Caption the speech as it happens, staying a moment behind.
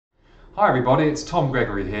Hi everybody, it's Tom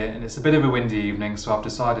Gregory here, and it's a bit of a windy evening, so I've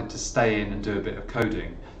decided to stay in and do a bit of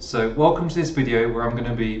coding. So welcome to this video where I'm going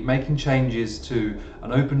to be making changes to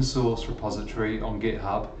an open source repository on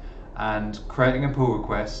GitHub and creating a pull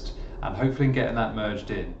request and hopefully getting that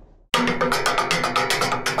merged in.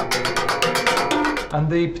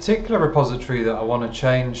 And the particular repository that I want to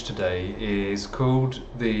change today is called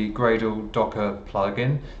the Gradle Docker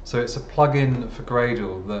Plugin. So it's a plugin for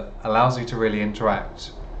Gradle that allows you to really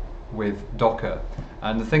interact with Docker.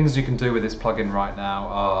 And the things you can do with this plugin right now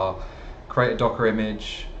are create a Docker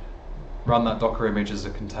image, run that Docker image as a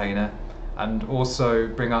container, and also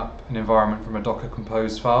bring up an environment from a Docker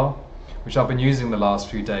Compose file, which I've been using the last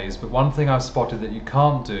few days. But one thing I've spotted that you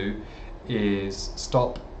can't do is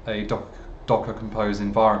stop a Docker Compose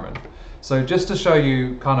environment. So just to show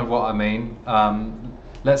you kind of what I mean,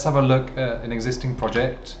 let's have a look at an existing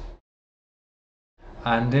project.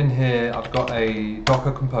 And in here I've got a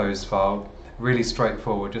Docker Compose file, really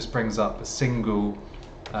straightforward, just brings up a single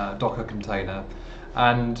Docker container.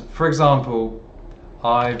 And for example,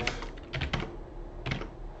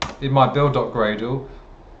 in my build.gradle,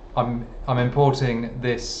 I'm importing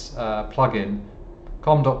this plugin,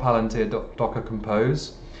 com.palantir docker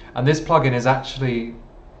compose, and this plugin is actually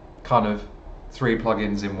kind of three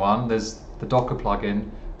plugins in one. There's the Docker plugin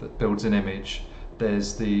that builds an image,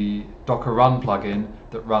 there's the Docker Run plugin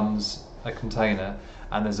that runs a container,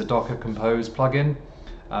 and there's a Docker Compose plugin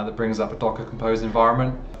that brings up a Docker Compose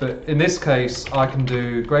environment. But in this case, I can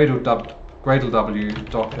do Gradle W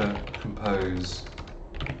Docker Compose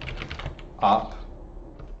up.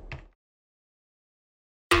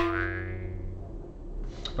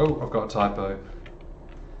 Oh, I've got a typo.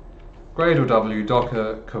 Gradle W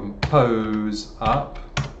Docker Compose up.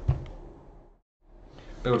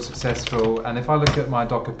 Build successful, and if I look at my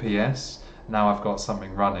Docker PS, now I've got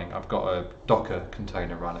something running. I've got a Docker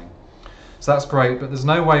container running. So that's great, but there's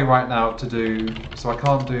no way right now to do, so I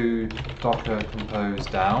can't do Docker Compose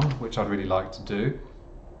down, which I'd really like to do.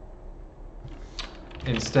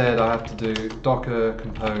 Instead I have to do Docker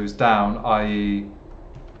Compose down, i.e.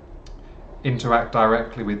 interact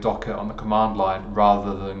directly with Docker on the command line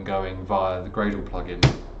rather than going via the Gradle plugin.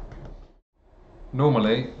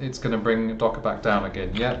 Normally, it's going to bring Docker back down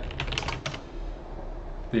again. Yep,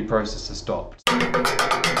 the process has stopped.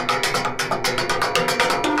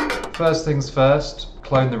 First things first,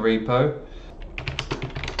 clone the repo.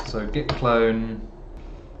 So git clone,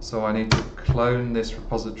 so I need to clone this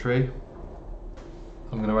repository.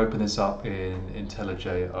 I'm going to open this up in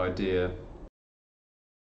IntelliJ IDEA.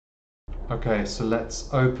 Okay, so let's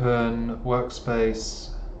open workspace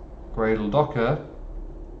Gradle Docker.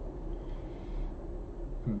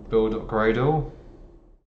 Build.gradle.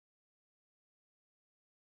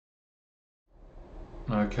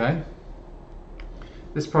 Okay.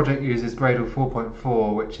 This project uses Gradle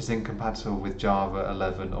 4.4, which is incompatible with Java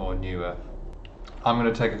 11 or newer. I'm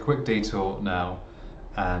going to take a quick detour now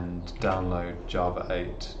and download Java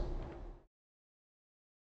 8.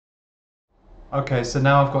 Okay, so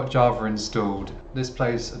now I've got Java installed. This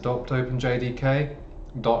place adopt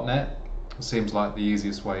OpenJDK.net seems like the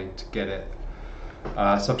easiest way to get it.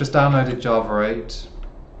 So I've just downloaded Java 8.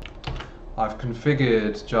 I've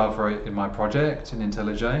configured Java 8 in my project in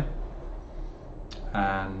IntelliJ,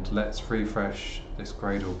 and let's refresh this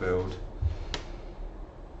Gradle build.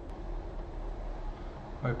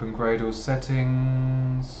 Open Gradle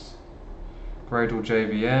settings, Gradle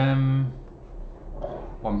JVM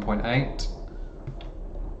 1.8.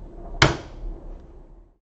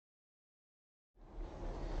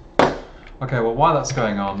 Okay, well while that's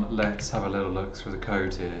going on, let's have a little look through the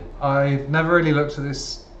code here. I've never really looked at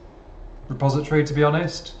this repository, to be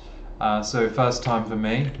honest, so first time for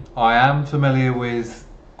me. I am familiar with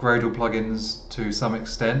Gradle plugins to some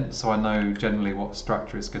extent, so I know generally what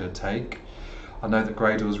structure it's going to take. I know that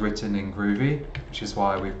Gradle is written in Groovy, which is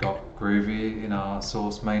why we've got Groovy in our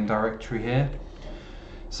source main directory here.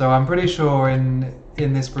 So I'm pretty sure in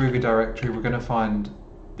this Groovy directory we're going to find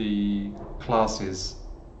the classes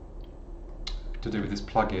to do with this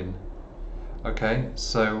plugin. Okay,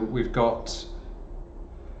 so we've got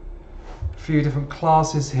a few different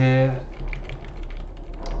classes here.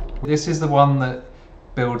 This is the one that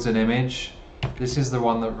builds an image, this is the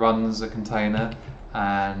one that runs a container,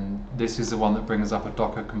 and this is the one that brings up a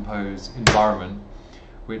Docker Compose environment,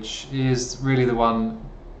 which is really the one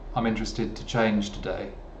I'm interested to change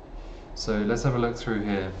today. So let's have a look through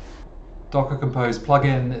here. Docker Compose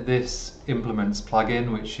plugin, this implements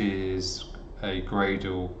plugin, which is a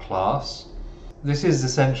Gradle class. This is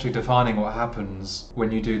essentially defining what happens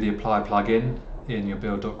when you do the apply plugin in your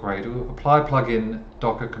build.gradle. Apply plugin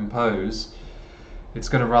Docker Compose It's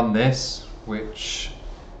going to run this, which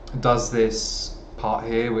does this part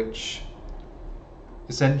here, which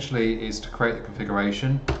essentially is to create the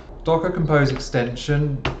configuration. Docker Compose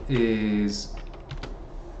extension is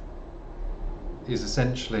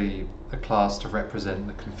essentially a class to represent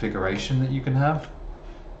the configuration that you can have.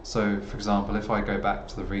 So for example, if I go back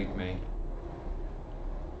to the README,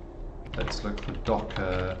 let's look for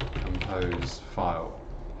Docker Compose file.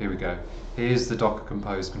 Here we go. Here's the Docker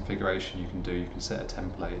Compose configuration you can do. You can set a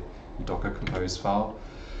template in Docker Compose file,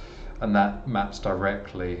 and that maps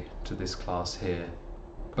directly to this class here.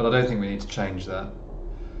 But I don't think we need to change that.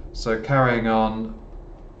 So carrying on,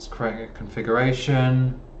 it's creating a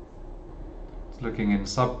configuration, it's looking in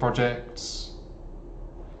sub-projects.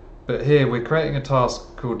 But here we're creating a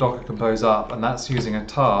task called Docker Compose up, and that's using a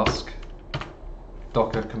task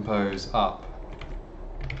Docker Compose up.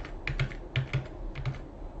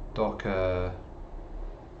 Docker,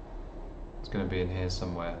 it's going to be in here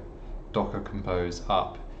somewhere. Docker Compose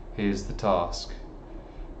up. Here's the task.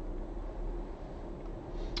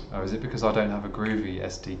 Oh, is it because I don't have a Groovy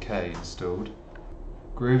SDK installed?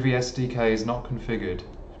 Groovy SDK is not configured.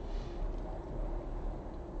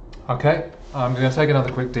 Okay, I'm going to take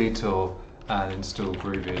another quick detour and install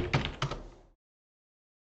Groovy.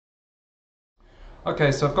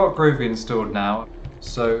 Okay, so I've got Groovy installed now.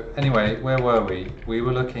 So anyway, where were we? We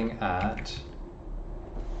were looking at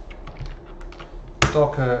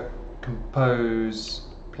Docker Compose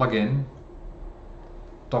plugin,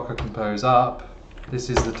 Docker Compose up. This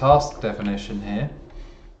is the task definition here.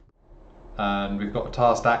 And we've got a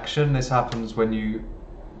task action. This happens when you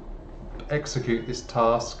execute this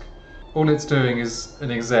task. All it's doing is an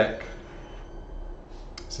exec.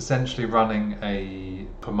 It's essentially running a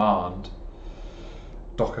command,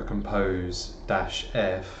 Docker Compose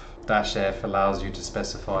 -f. -f allows you to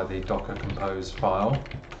specify the Docker Compose file.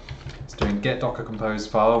 It's doing get Docker Compose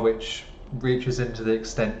file, which reaches into the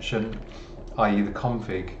extension, i.e. the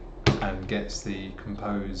config, and gets the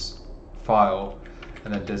compose file,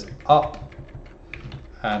 and then does up,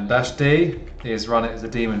 and -d is run it as a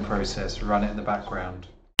daemon process, run it in the background.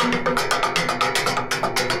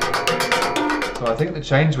 So I think the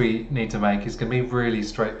change we need to make is going to be really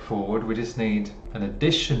straightforward. We just need an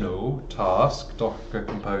additional task, Docker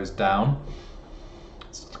Compose down.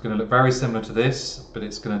 It's going to look very similar to this, but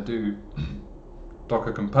it's going to do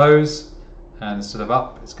Docker Compose, and instead of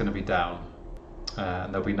up, it's going to be down.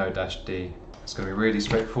 And there'll be no -d. It's going to be really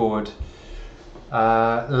straightforward.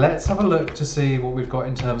 Let's have a look to see what we've got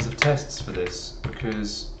in terms of tests for this,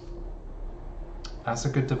 because as a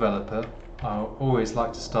good developer, I always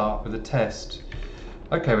like to start with a test.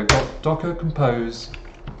 Okay, we've got Docker Compose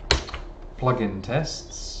plugin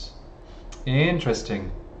tests.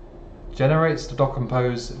 Interesting. Generates the Docker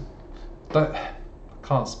Compose,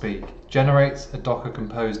 can't speak. Generates a Docker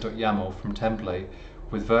Compose.yaml from template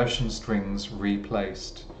with version strings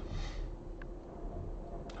replaced.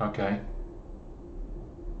 Okay.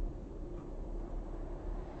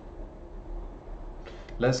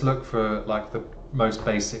 Let's look for like the most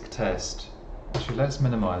basic test. Actually, let's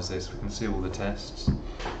minimize this. We can see all the tests.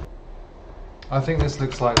 I think this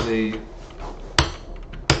looks like the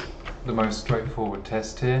most straightforward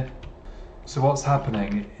test here. So what's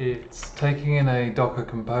happening? It's taking in a Docker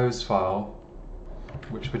Compose file,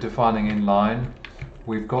 which we're defining in line.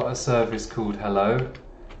 We've got a service called hello.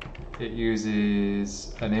 It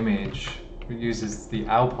uses an image. It uses the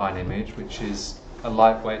Alpine image, which is a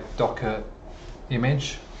lightweight Docker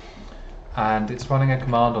image, and it's running a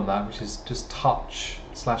command on that, which is just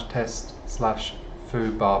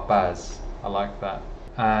touch/test/foo_baz. I like that.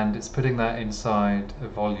 And it's putting that inside a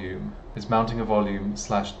volume. It's mounting a volume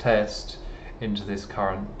 /test into this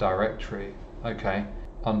current directory. Okay,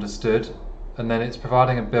 understood. And then it's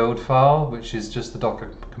providing a build file, which is just the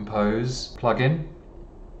Docker Compose plugin.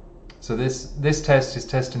 So this test is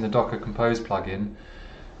testing the Docker Compose plugin,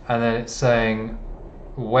 and then it's saying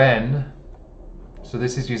when. So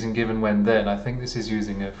this is using given, when, then. I think this is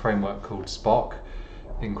using a framework called Spock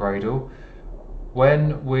in Gradle.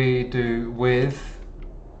 When we do with,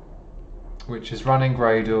 which is running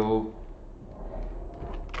Gradle,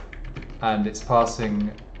 and it's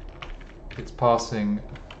passing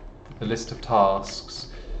the list of tasks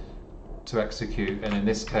to execute, and in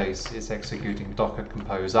this case it's executing Docker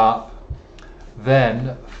Compose up,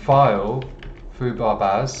 then file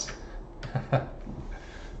foo_baz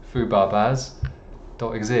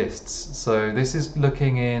foo_baz.exists. So this is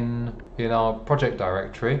looking in our project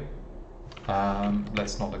directory.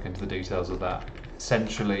 Let's not look into the details of that.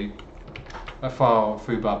 Essentially, a file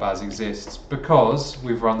foo_baz exists because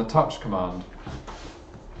we've run the touch command.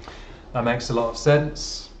 That makes a lot of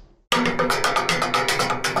sense.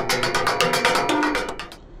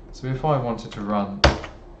 So if I wanted to run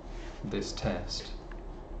this test,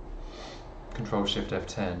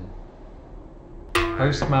 Control-Shift-F10,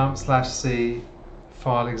 host mount/c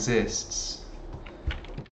file exists.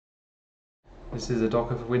 This is a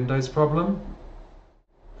Docker for Windows problem.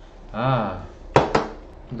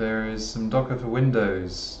 There is some Docker for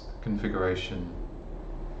Windows configuration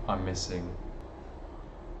I'm missing.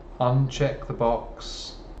 Uncheck the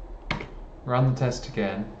box, run the test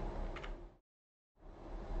again.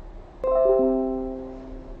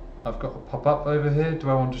 I've got a pop-up over here. Do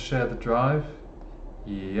I want to share the drive?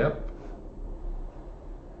 Yep.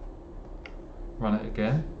 Run it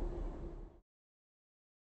again.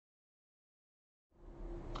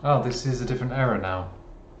 Oh, this is a different error now.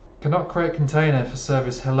 Cannot create container for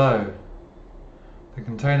service hello. The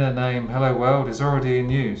container name hello world is already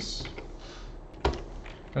in use.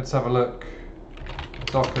 Let's have a look.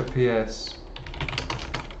 Docker PS.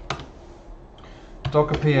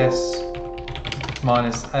 Docker PS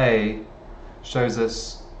 -a shows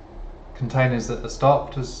us containers that are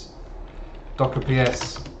stopped, as Docker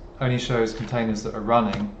PS only shows containers that are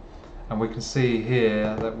running, and we can see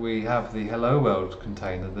here that we have the hello world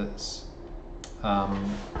container that's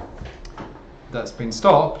been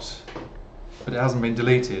stopped, but it hasn't been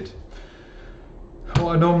deleted.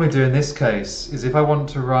 What I normally do in this case is if I want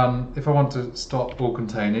to stop all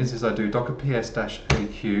containers, is I do docker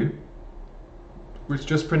ps-aq, which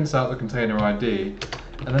just prints out the container ID,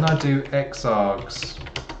 and then I do xargs,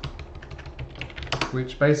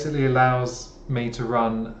 which basically allows me to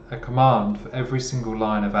run a command for every single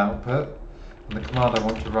line of output, and the command I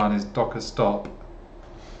want to run is docker stop,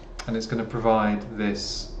 and it's going to provide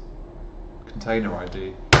this container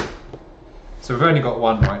ID. So we've only got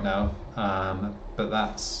one right now, but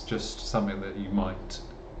that's just something that you might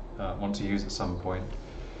want to use at some point.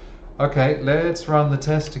 Okay, let's run the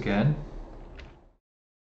test again.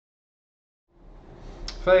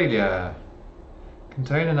 Failure.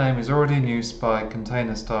 Container name is already in use by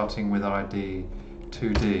container starting with ID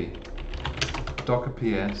 2D. Docker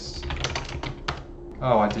PS.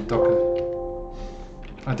 Oh, I did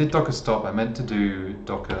Docker stop. I meant to do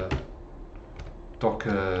Docker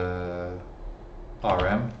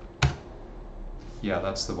RM. Yeah,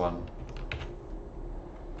 that's the one.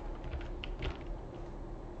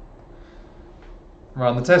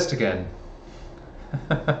 Run the test again.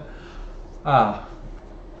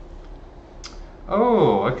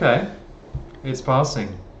 Oh, okay. It's passing.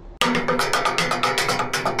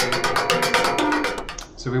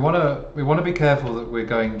 So we want to be careful that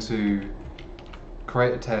we're going to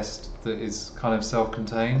create a test that is kind of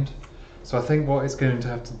self-contained. So I think what it's going to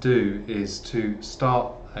have to do is to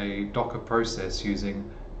start a Docker process using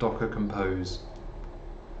Docker Compose,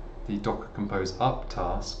 the Docker Compose up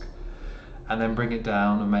task, and then bring it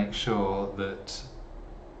down and make sure that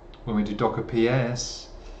when we do Docker PS,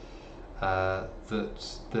 that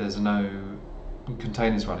there's no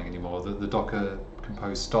containers running anymore, that the Docker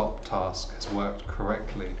Compose stop task has worked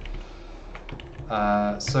correctly.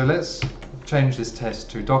 So let's change this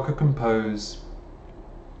test to Docker Compose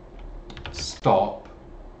stop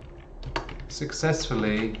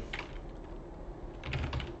successfully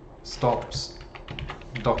stops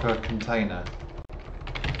Docker container.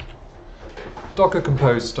 Docker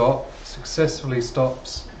Compose stop successfully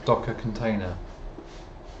stops Docker container.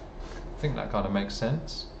 I think that kind of makes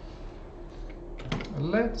sense.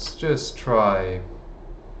 Let's just try.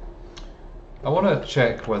 I want to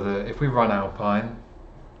check whether if we run Alpine,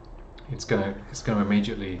 it's going to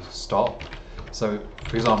immediately stop. So,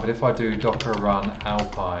 for example, if I do docker run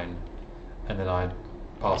Alpine and then I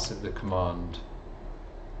pass it the command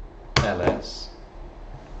ls,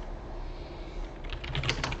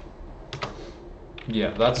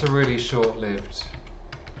 yeah, that's a really short-lived.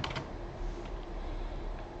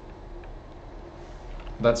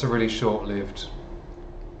 That's a really short-lived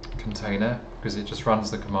container because it just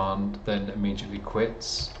runs the command, then immediately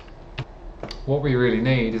quits. What we really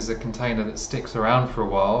need is a container that sticks around for a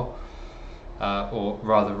while, or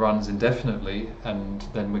rather runs indefinitely, and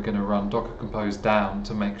then we're going to run Docker Compose down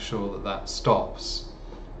to make sure that that stops.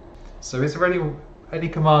 So is there any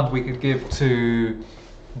command we could give to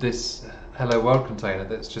this hello world container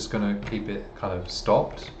that's just going to keep it kind of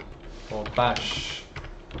stopped? Or bash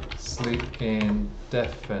sleep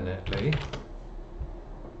indefinitely.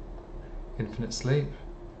 Infinite sleep.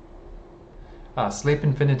 Sleep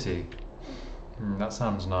infinity. That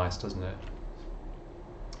sounds nice, doesn't it?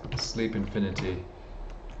 Sleep infinity.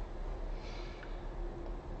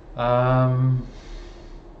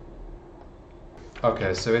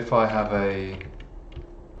 Okay, so if I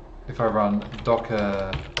run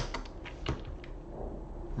docker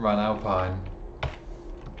run Alpine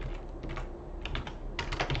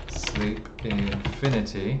sleep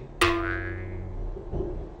infinity,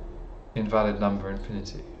 invalid number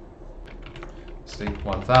infinity. Sleep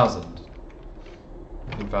 1000,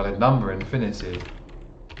 invalid number infinity.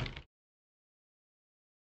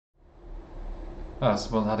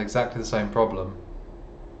 Someone had exactly the same problem.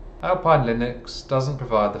 Alpine Linux doesn't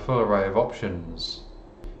provide the full array of options.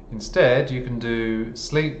 Instead, you can do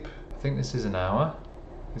sleep, I think this is an hour.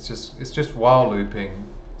 It's just while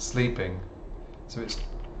looping, sleeping. So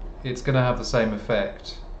it's going to have the same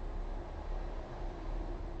effect.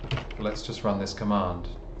 Let's just run this command.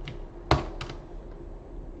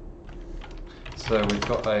 So we've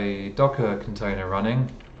got a Docker container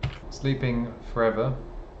running, sleeping forever.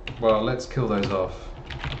 Well, let's kill those off.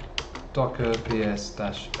 Docker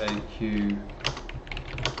ps-aq.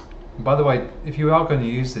 By the way, if you are going to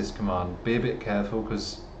use this command, be a bit careful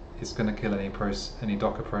because it's going to kill any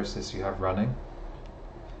Docker process you have running.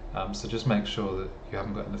 So just make sure that you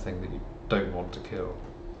haven't got anything that you don't want to kill.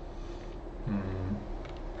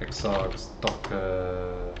 Exargs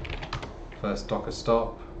Docker, first Docker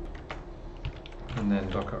stop, and then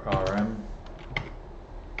Docker rm.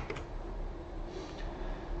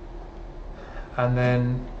 And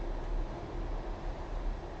then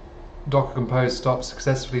Docker compose stop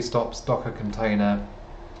successfully stops Docker container.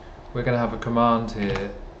 We're going to have a command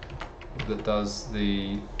here that does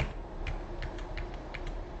the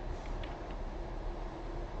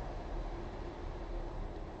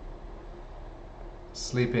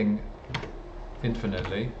sleeping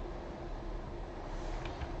infinitely.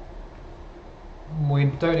 We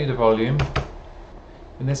don't need a volume.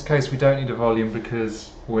 In this case we don't need a volume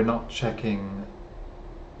because we're not testing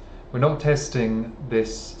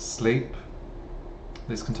this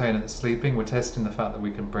container that's sleeping, we're testing the fact that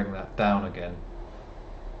we can bring that down again.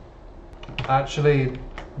 Actually,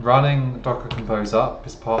 running Docker Compose up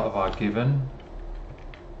is part of our given.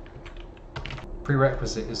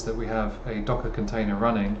 Prerequisite is that we have a Docker container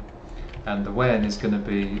running, and the when is going to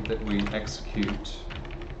be that we execute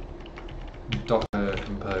Docker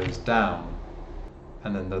Compose down.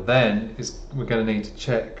 And then the then is we're going to need to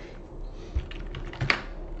check,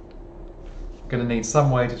 going to need some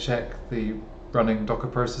way to check the running Docker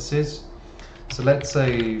processes. So let's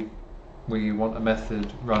say we want a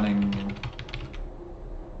method running,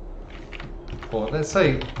 or let's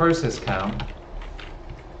say process count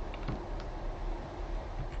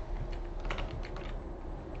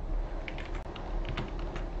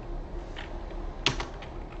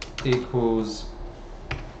equals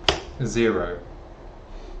 0.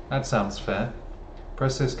 That sounds fair.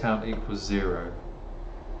 Process count equals 0.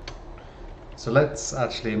 So let's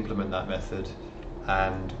actually implement that method,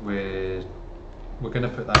 and we're going to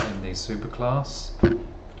put that in the superclass.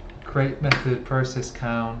 Create method process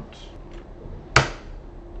count.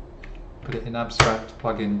 Put it in abstract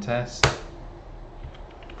plugin test.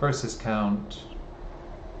 Process count,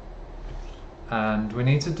 and we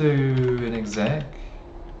need to do an exec.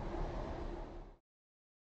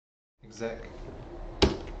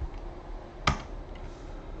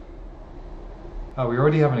 We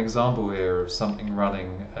already have an example here of something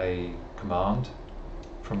running a command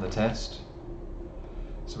from the test,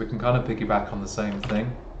 so we can kind of piggyback on the same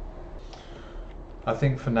thing. I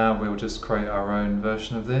think for now we'll just create our own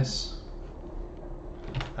version of this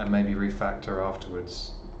and maybe refactor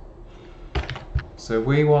afterwards. So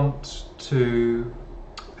we want to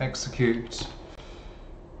execute.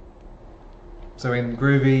 So in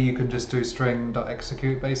Groovy you can just do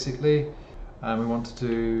string.execute basically, and we want to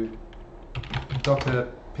do Docker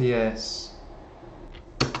ps.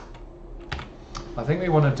 I think we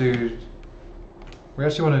actually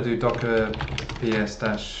want to do Docker ps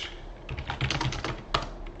dash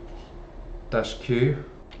q.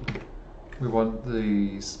 We want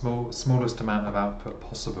the smallest amount of output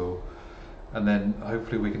possible, and then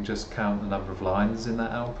hopefully we can just count the number of lines in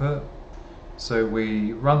that output. So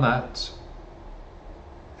we run that,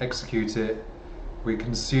 execute it, we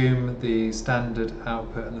consume the standard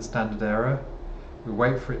output and the standard error, we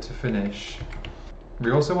wait for it to finish.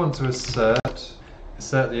 We also want to assert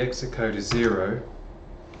the exit code is 0,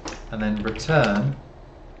 and then return,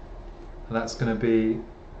 and that's going to be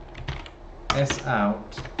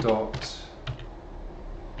sout dot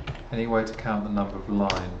any way to count the number of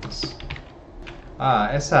lines.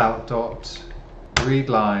 Sout dot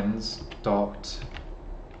readlines dot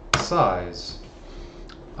size.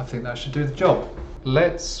 I think that should do the job.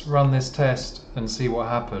 Let's run this test and see what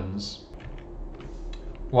happens.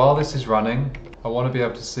 While this is running, I want to be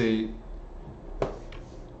able to see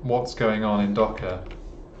what's going on in Docker.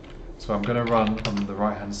 So I'm going to run on the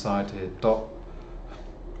right hand side here,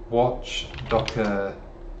 watch Docker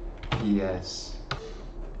ps.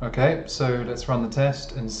 Okay, so let's run the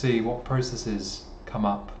test and see what processes come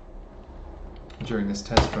up during this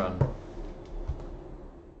test run.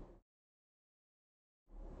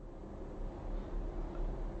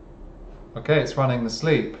 Okay, it's running the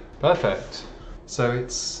sleep. Perfect. So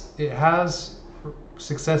it has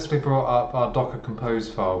successfully brought up our Docker Compose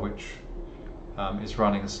file, which is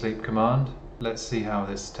running a sleep command. Let's see how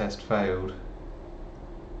this test failed.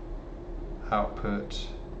 Output: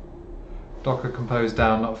 Docker Compose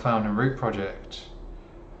down, not found in root project.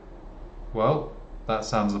 Well, that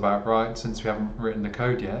sounds about right since we haven't written the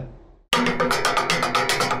code yet.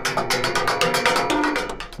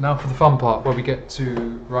 Now for the fun part, where we get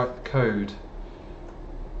to write the code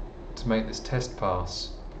to make this test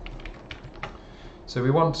pass. So we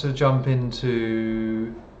want to jump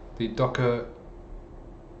into the Docker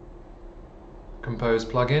Compose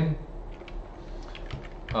plugin.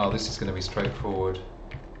 Oh, this is going to be straightforward.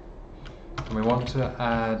 And we want to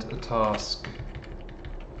add a task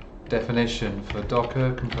definition for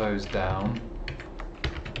Docker Compose down.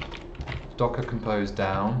 Docker Compose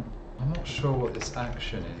down. I'm not sure what this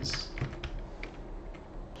action is.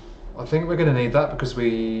 I think we're going to need that because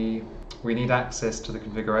we need access to the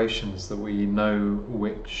configurations that we know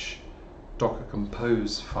which Docker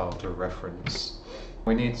Compose file to reference.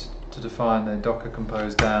 We need to define the Docker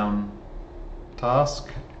Compose down task,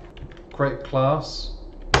 create class.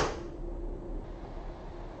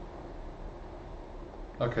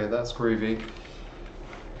 Okay, that's groovy.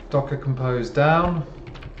 Docker Compose down.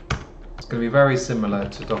 It's going to be very similar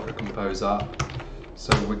to Docker Compose up.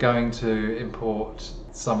 So we're going to import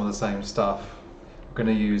some of the same stuff. We're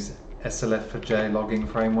going to use SLF4J logging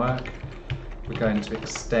framework. We're going to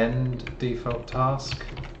extend default task.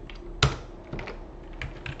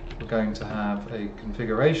 We're going to have a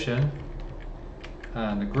configuration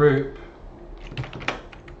and a group.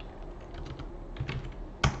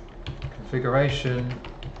 Configuration.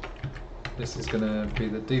 This is going to be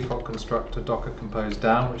the default constructor Docker Compose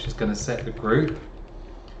down, which is going to set the group,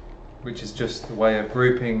 which is just a way of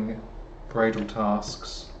grouping Gradle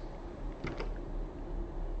tasks.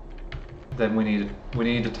 Then we need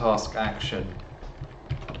a task action,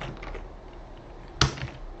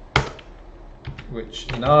 which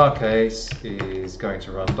in our case is going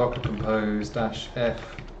to run Docker Compose -f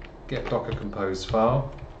get Docker Compose file.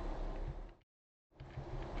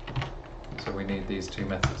 So we need these two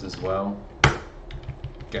methods as well.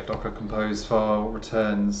 Get Docker Compose file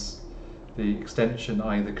returns the extension,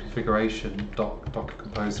 i.e. the configuration Docker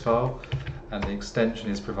Compose file, and the extension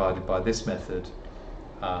is provided by this method,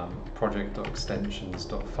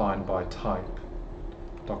 project.extensions.find by type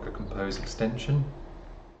Docker Compose extension.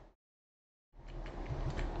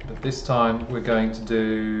 But this time we're going to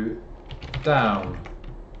do down,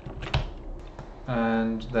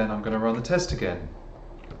 and then I'm going to run the test again.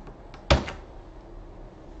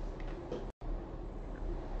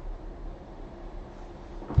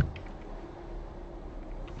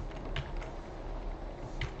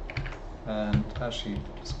 And actually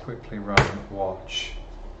just quickly run watch.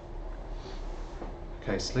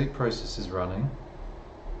 Okay, sleep process is running.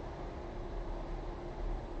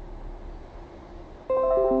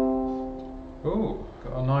 Oh,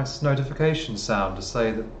 got a nice notification sound to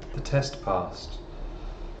say that the test passed.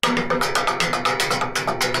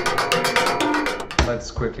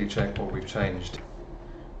 Let's quickly check what we've changed.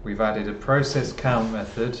 We've added a process count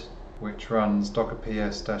method which runs docker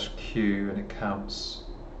ps-q and it counts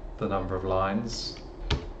the number of lines.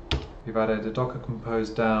 We've added a Docker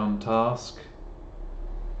Compose down task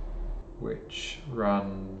which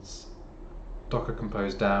runs Docker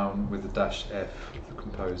Compose down with the -f of the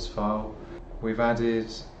compose file. We've added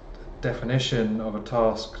a definition of a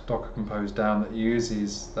task Docker Compose down that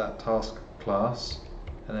uses that task class,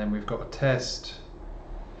 and then we've got a test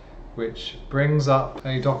which brings up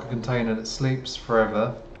a Docker container that sleeps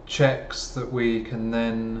forever, checks that we can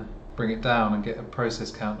then bring it down and get a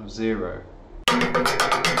process count of 0.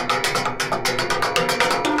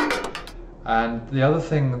 And the other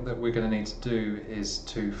thing that we're going to need to do is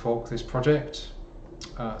to fork this project.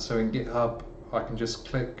 So in GitHub I can just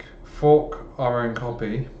click fork our own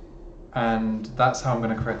copy, and that's how I'm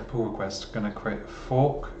going to create the pull request. I'm going to create a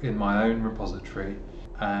fork in my own repository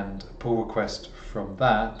and a pull request from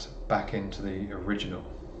that back into the original.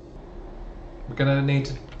 We're going to need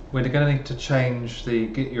to change the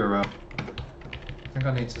git URL. I think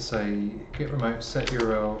I need to say git remote set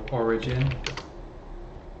URL origin.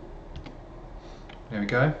 There we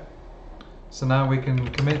go. So now we can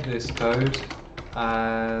commit this code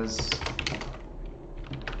as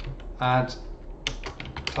add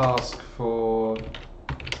task for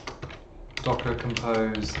Docker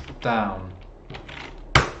Compose down.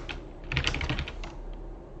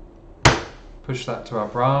 push that to our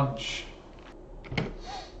branch.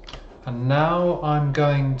 And now I'm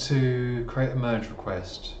going to create a merge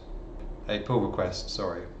request, a pull request,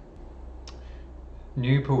 sorry.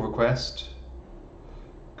 New pull request,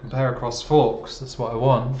 compare across forks, that's what I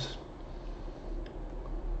want.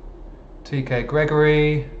 TK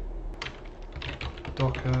Gregory,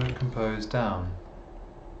 Docker compose down.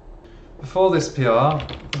 Before this PR,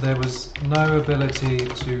 there was no ability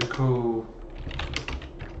to call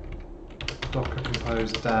Docker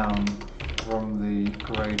compose down from the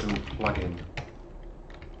Gradle plugin.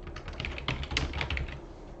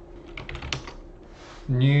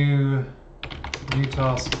 New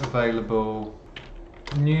task available.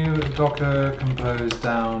 New Docker compose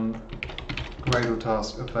down Gradle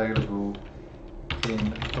task available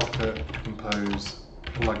in Docker compose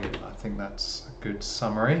plugin. I think that's a good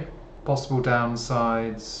summary. Possible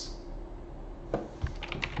downsides,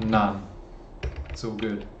 none. It's all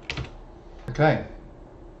good. Okay.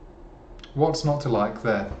 What's not to like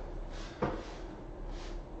there?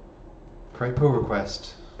 Create pull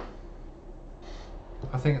request.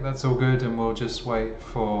 I think that's all good, and we'll just wait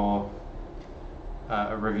for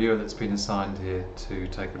a reviewer that's been assigned here to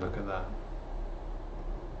take a look at that.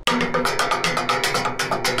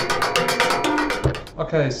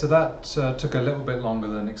 Okay, so that took a little bit longer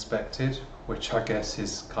than expected, which I guess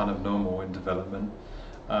is kind of normal in development.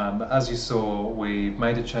 As you saw, we've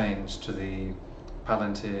made a change to the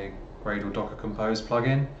Palantir Gradle Docker Compose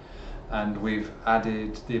plugin, and we've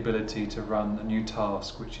added the ability to run a new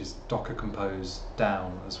task, which is Docker Compose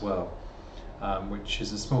down as well, which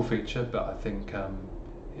is a small feature, but I think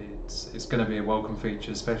it's going to be a welcome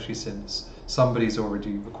feature, especially since somebody's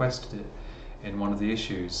already requested it in one of the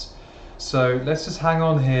issues. So let's just hang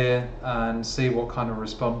on here and see what kind of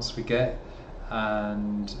response we get,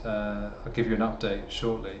 and I'll give you an update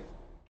shortly.